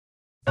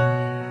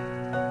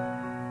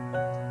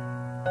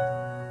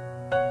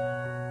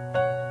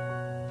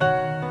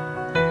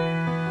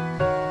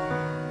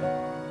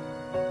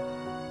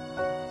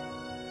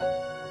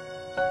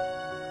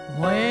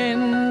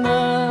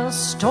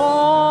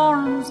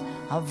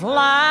of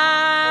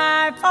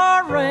life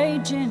are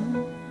raging,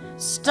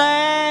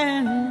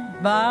 stand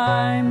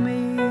by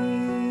me.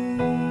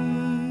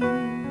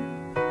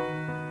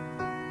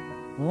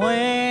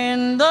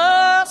 When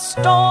the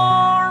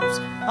storms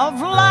of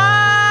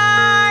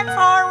life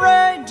are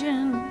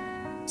raging,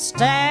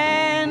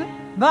 stand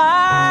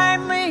by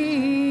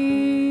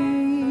me.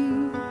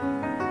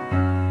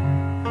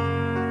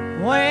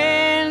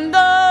 When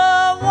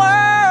the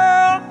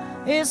world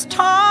is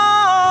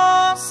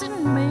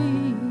tossing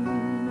me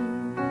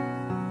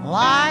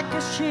like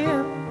a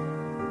ship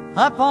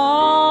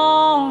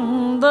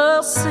upon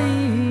the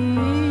sea,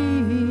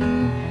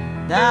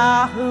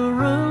 Thou who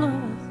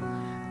ruleth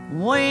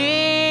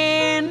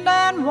wind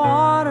and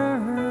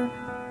water,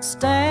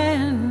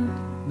 stand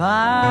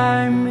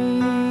by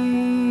me.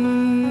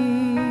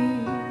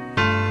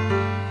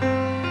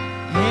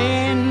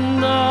 In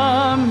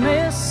the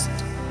midst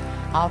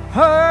of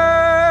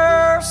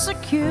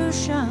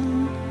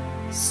persecution,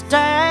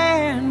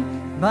 stand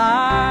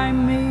by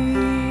me.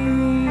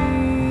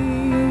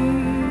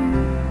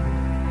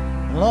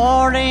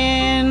 Lord,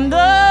 in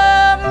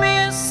the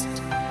midst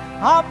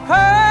of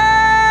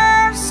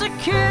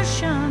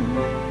persecution,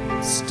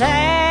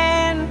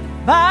 stand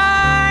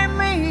by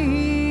me.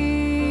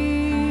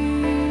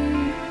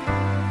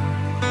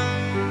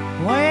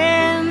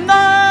 When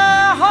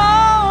the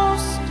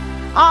host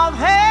of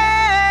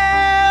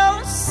hell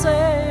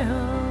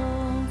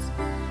assails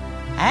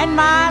and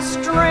my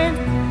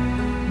strength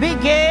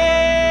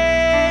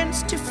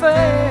begins to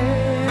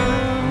fail,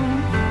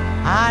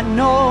 I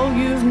know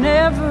You've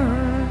never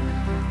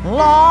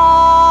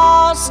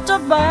lost a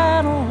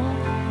battle,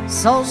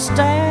 so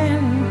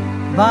stand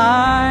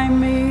by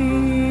me.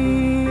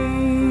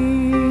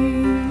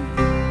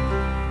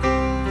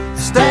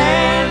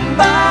 Stand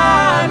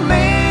by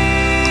me,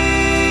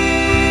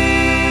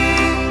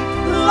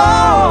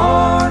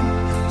 Lord,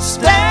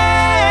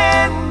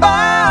 stand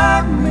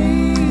by me.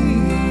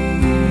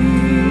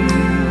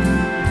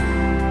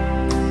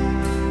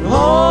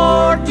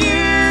 Lord,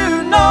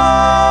 You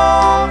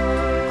know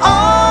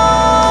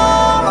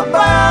all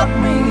about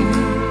me,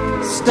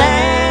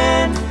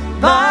 stand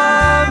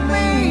by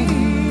me.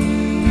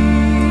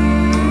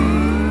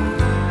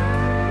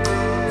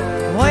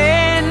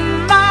 When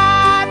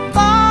my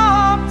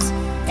thoughts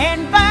in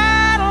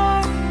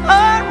battle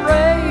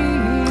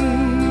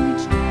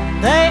arrange,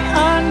 they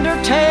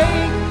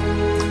undertake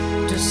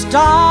to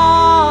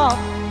stop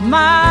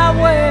my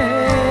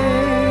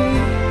way,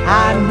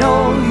 I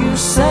know You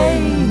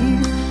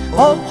saved,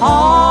 oh,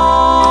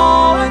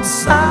 Paul and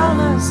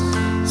Silas,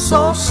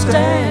 so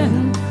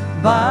stand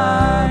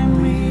by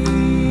me.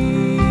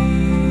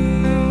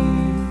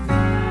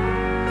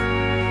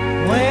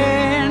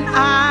 When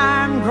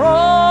I'm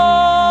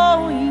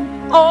growing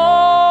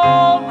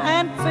old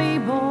and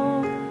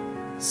feeble,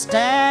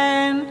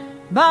 stand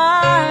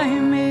by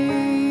me.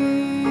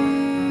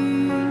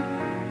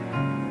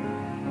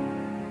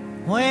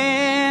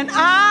 When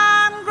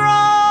I'm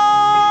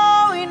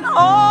growing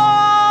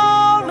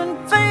old and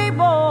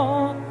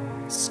feeble,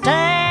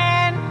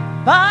 stand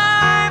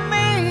by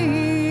me.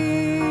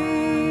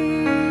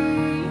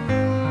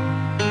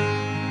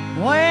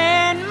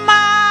 When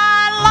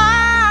my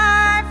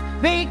life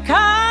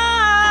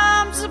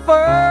becomes a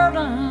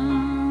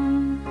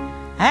burden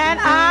and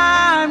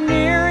I'm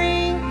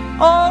nearing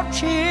old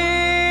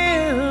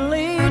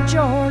chilly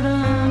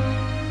Jordan,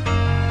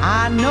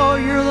 I know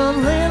You're the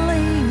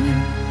lily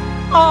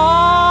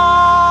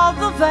of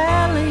the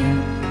valley,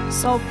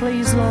 so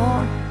please,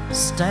 Lord,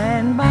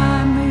 stand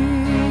by me.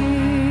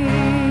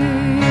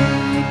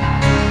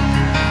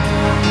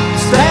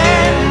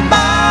 Stand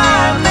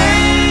by me,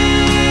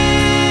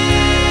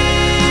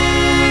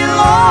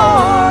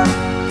 Lord,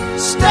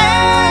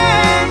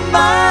 stand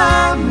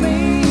by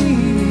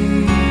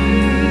me.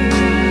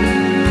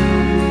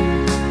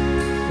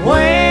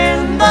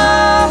 When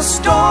the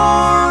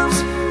storms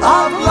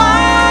of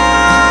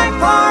life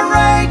are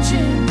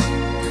raging,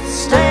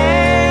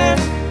 stand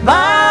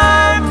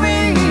by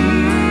me.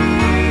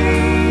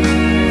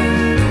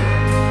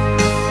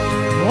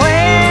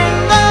 When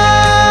the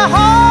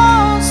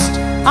host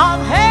of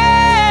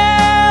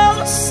hell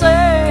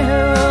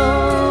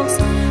assails,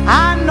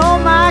 I know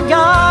my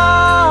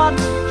God,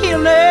 He'll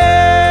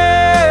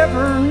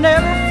never,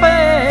 never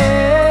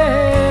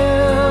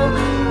fail.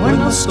 When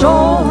the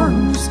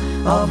storms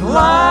of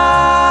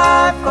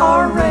life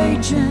are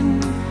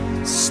raging,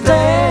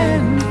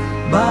 stand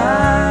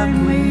by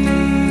me.